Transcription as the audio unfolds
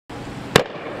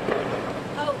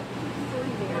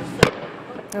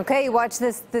Okay, watch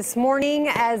this morning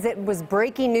as it was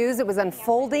breaking news. It was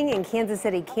unfolding in Kansas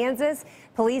City, Kansas.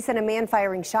 Police and a man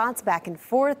firing shots back and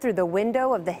forth through the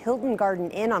window of the Hilton Garden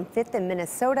Inn on 5th in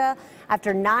Minnesota.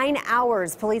 After 9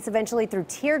 hours, police eventually threw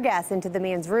tear gas into the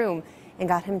man's room and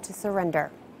got him to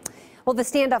surrender. Well, the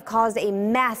standoff caused a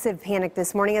massive panic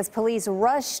this morning as police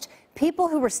rushed people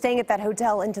who were staying at that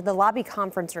hotel into the lobby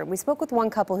conference room. We spoke with one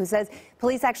couple who says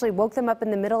police actually woke them up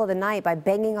in the middle of the night by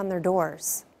banging on their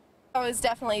doors. It was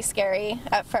definitely scary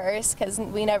at first because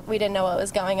we didn't know what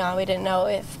was going on. We didn't know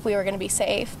if we were going to be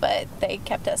safe, but they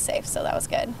kept us safe, so that was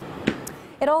good.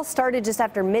 It all started just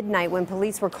after midnight when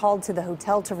police were called to the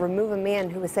hotel to remove a man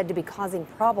who was said to be causing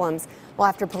problems. Well,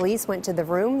 after police went to the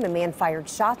room, the man fired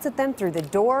shots at them through the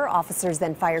door. Officers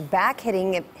then fired back,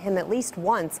 hitting him at least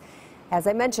once. As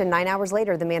I mentioned, 9 hours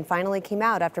later, the man finally came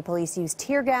out after police used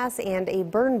tear gas and a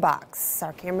burn box.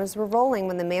 Our cameras were rolling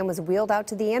when the man was wheeled out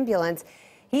to the ambulance.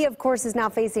 He, of course, is now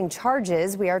facing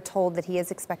charges. We are told that he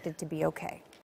is expected to be okay.